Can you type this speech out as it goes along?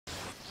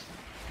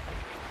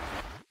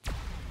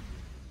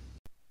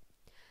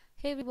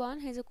Hey everyone,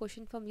 here's a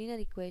question from linear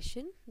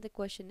equation. The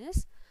question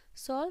is,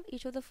 solve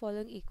each of the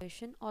following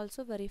equation,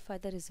 also verify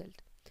the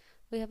result.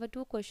 We have a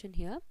two question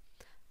here.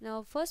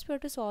 Now first we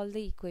have to solve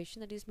the equation,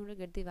 that is, we have to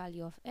get the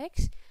value of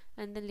x,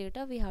 and then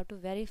later we have to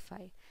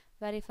verify.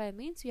 Verify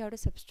means we have to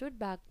substitute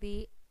back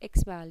the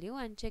x value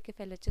and check if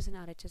LHS and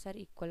RHS are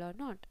equal or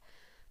not.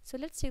 So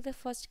let's take the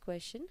first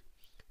question.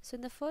 So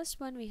in the first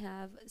one we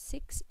have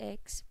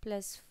 6x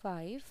plus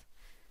 5.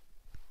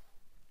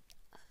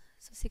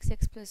 So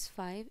 6x plus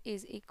 5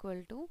 is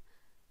equal to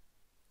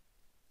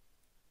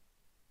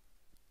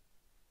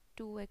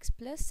 2x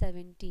plus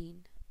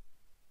 17.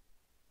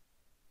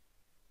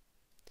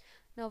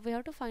 Now we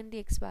have to find the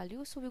x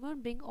value, so we're going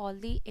to bring all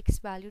the x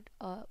valued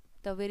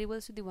the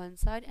variables to the one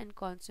side and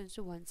constants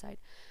to one side.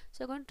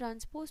 So I'm going to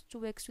transpose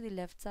 2x to the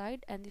left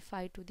side and the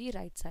 5 to the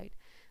right side.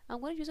 I'm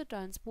going to use a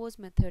transpose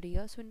method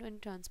here. So when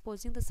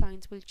transposing, the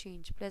signs will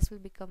change. Plus will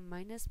become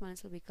minus,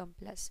 minus will become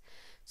plus.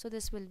 So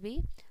this will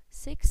be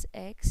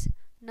 6x.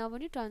 Now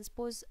when you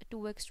transpose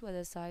 2x to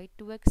other side,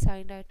 2x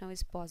sign right now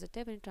is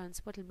positive and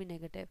transpose will be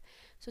negative.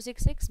 So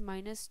 6x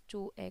minus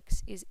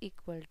 2x is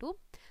equal to,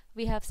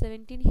 we have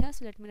 17 here,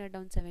 so let me write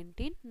down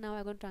 17. Now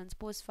I'm going to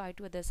transpose 5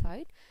 to other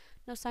side.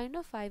 Now sign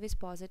of 5 is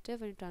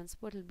positive and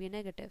transpose will be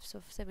negative.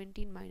 So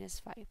 17 minus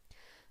 5.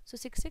 So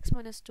 6x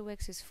minus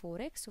 2x is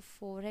 4x. So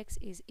 4x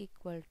is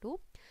equal to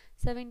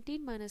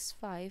 17 minus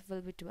 5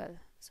 will be 12.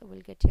 So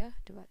we'll get here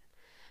 12.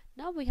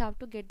 Now we have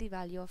to get the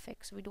value of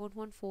x. We don't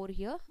want 4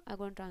 here. I'm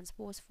going to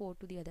transpose 4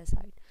 to the other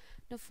side.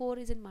 Now 4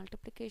 is in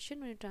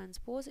multiplication. When you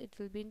transpose, it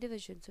will be in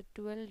division. So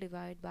 12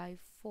 divided by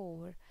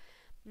 4.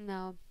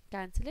 Now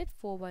cancel it.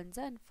 4 1s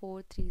are and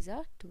 4 3s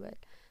are 12.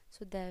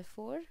 So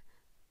therefore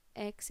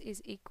x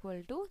is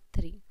equal to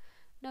 3.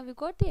 Now we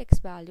got the x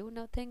value.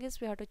 Now thing is,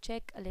 we have to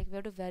check, like we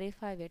have to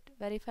verify it.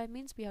 Verify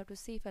means we have to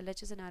see if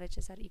LHS and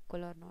RHS are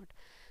equal or not.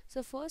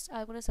 So first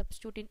I'm going to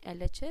substitute in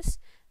LHS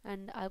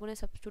and I'm going to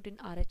substitute in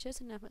RHS,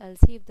 and I'll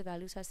see if the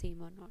values are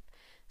same or not.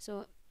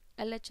 So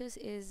LHS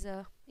is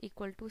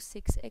equal to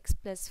 6x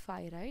plus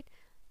 5, right?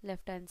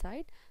 Left hand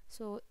side.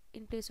 So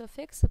in place of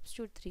x,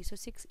 substitute 3. So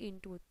 6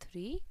 into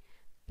 3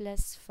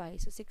 plus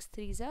 5. So 6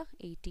 3s are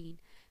 18.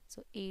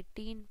 So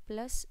 18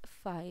 plus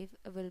 5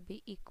 will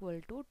be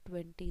equal to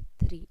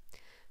 23.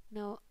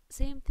 Now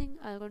same thing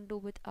I'm going to do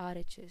with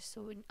RHS.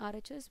 So in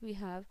RHS we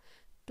have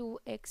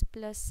 2x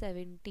plus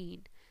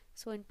 17.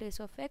 So in place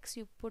of x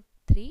you put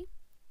 3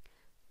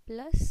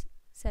 plus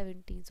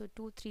 17. So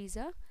 2 3s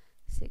are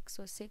 6.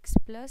 So 6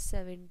 plus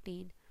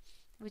 17,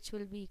 which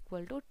will be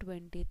equal to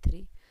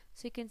 23.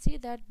 So you can see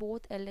that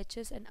both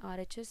LHS and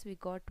RHS we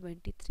got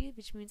 23,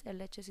 which means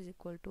LHS is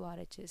equal to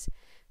RHS,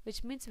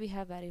 which means we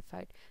have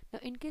verified. Now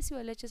in case your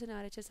LHS and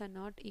RHS are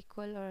not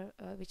equal, or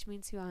which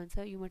means your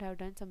answer, you might have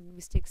done some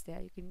mistakes there.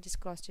 You can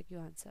just cross check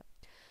your answer.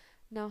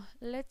 Now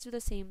let's do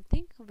the same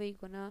thing. We're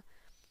gonna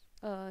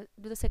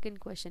do the second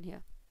question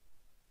here.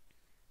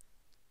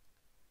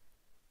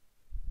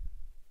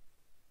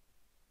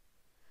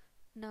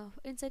 Now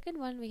in second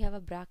one we have a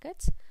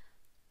brackets.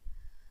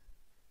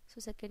 So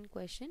second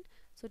question,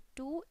 so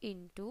 2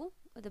 into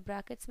the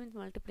brackets means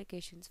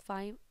multiplications,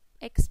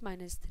 5x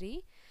minus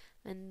 3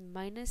 and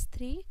minus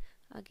 3,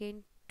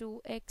 again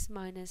 2x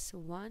minus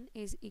 1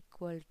 is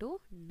equal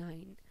to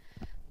 9.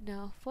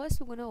 Now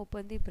first we're going to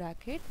open the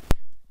bracket.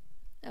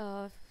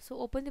 So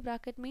open the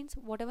bracket means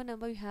whatever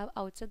number you have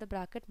outside the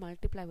bracket,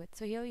 multiply with.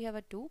 So here we have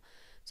a 2,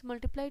 so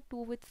multiply 2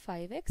 with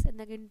 5x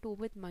and again 2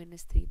 with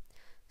minus 3.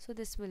 So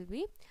this will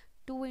be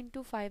 2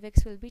 into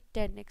 5x will be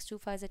 10x. 2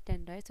 5s are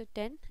 10, right? So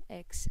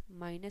 10x,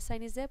 minus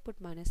sign is there, put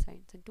minus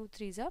sign. So 2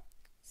 3s are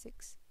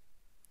 6.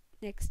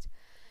 Next,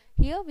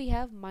 here we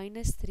have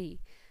minus 3.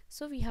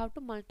 So we have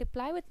to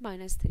multiply with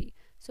minus 3.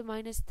 So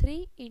minus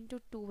 3 into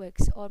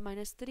 2x, or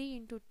minus 3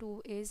 into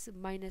 2 is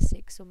minus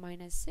 6. So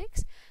minus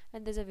 6,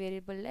 and there's a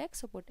variable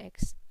x, so put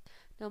x.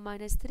 Now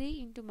minus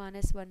 3 into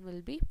minus 1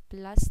 will be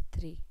plus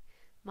 3.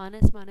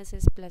 Minus minus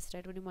is plus,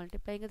 right? When you're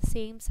multiplying the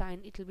same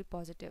sign, it will be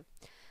positive.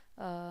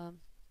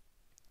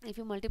 If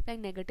you multiply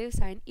negative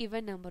sign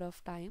even number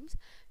of times,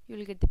 you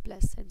will get the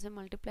plus sign. So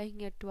multiplying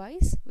here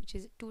twice, which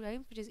is 2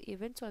 times, which is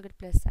even, so I'll get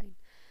plus sign,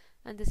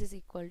 and this is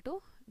equal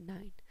to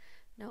 9.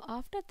 Now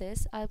after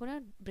this, I'm going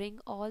to bring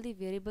all the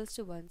variables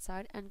to one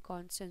side and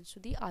constants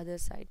to the other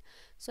side.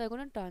 So I'm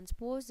going to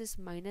transpose this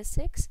minus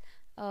 6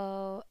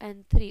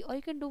 and 3, or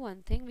you can do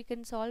one thing, we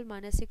can solve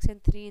minus 6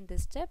 and 3 in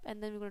this step,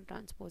 and then we're going to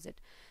transpose it.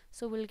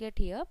 So we'll get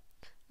here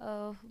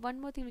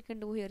one more thing we can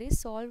do here is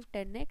solve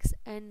 10x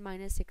and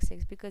minus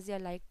 6x, because they are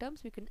like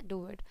terms, we can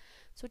do it.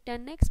 So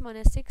 10x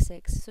minus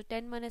 6x, so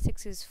 10 minus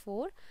 6 is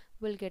 4,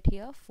 we'll get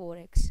here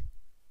 4x.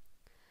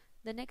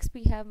 The next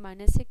we have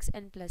minus 6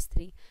 and plus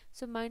 3.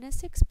 So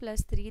minus 6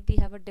 plus 3, they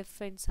have a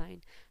different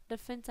sign.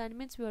 Different sign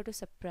means we have to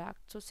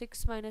subtract. So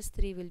 6 minus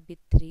 3 will be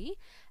 3,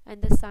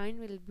 and the sign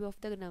will be of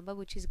the number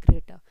which is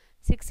greater.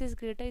 6 is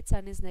greater, its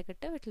sign is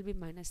negative, it will be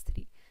minus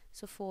 3.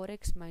 So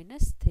 4x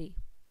minus 3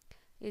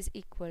 is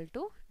equal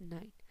to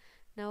 9.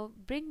 Now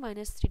bring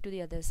minus 3 to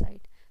the other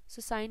side.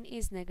 So sign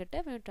is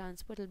negative, and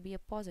transpose will be a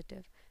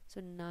positive.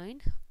 So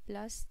 9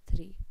 plus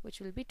 3,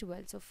 which will be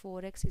 12. So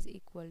 4x is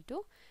equal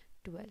to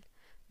 12.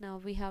 Now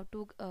we have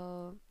to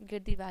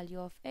get the value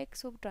of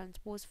x. So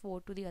transpose 4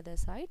 to the other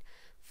side.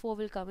 4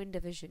 will come in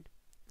division.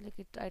 Like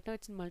it right now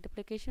it's in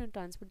multiplication, and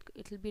transpose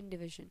it will be in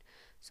division.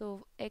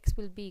 So x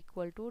will be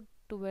equal to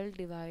 12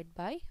 divided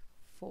by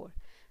 4.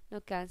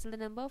 Now cancel the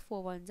number.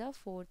 4 ones are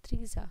 4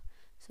 threes are.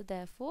 So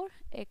therefore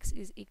x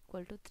is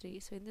equal to 3.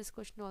 So in this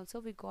question also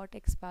we got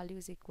x value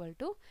is equal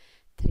to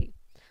 3.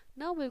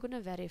 Now we're going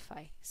to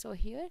verify. So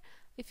here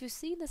if you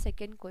see the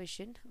second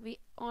question, we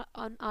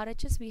on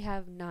RHS we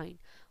have 9.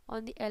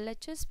 On the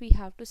LHS we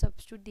have to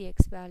substitute the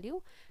x value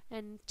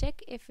and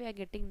check if we are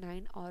getting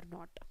 9 or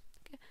not.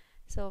 Okay,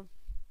 so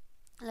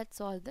let's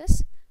solve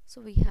this. So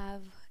we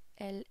have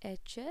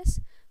LHS,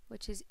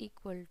 which is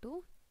equal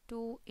to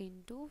 2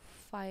 into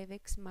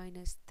 5x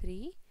minus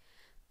 3,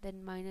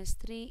 then minus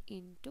 3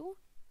 into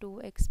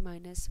 2x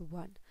minus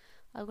 1.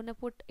 I'm going to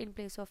put in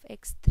place of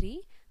x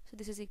 3. So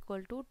this is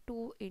equal to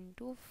 2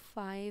 into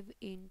 5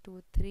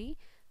 into 3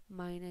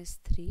 minus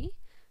 3,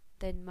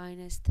 then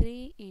minus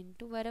 3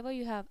 into wherever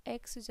you have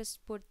x, you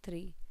just put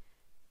 3.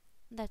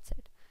 That's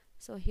it.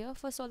 So here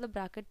first all the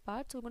bracket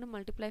part. So we're going to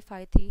multiply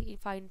 5 3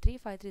 5 3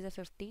 is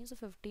 15. So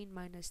 15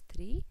 minus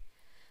 3,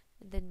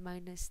 and then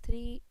minus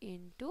 3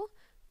 into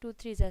 2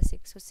 3 is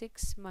 6. So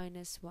 6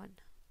 minus 1.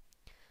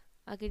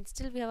 Again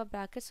still we have a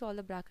bracket, so all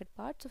the bracket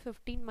part. So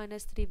 15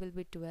 minus 3 will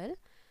be 12.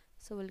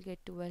 So we'll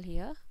get 12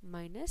 here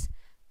minus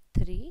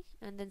 3,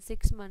 and then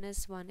 6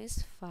 minus 1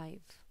 is 5.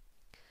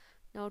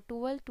 Now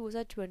 12 2s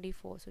are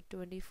 24. So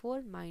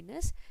 24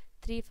 minus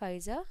 3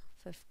 5s are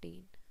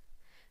 15.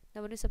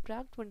 Now when you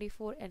subtract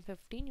 24 and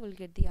 15, you will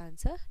get the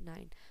answer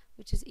 9,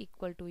 which is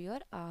equal to your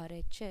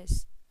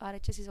RHS.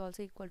 RHS is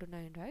also equal to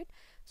 9, right?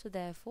 So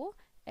therefore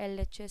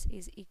LHS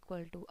is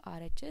equal to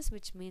RHS,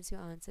 which means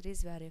your answer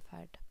is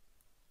verified.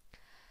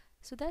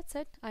 So that's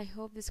it. I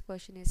hope this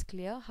question is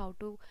clear, how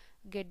to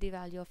get the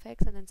value of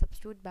x and then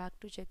substitute back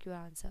to check your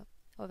answer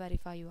or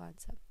verify your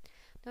answer.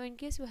 Now in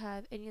case you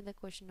have any other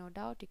question or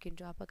doubt, you can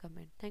drop a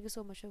comment. Thank you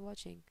so much for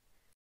watching.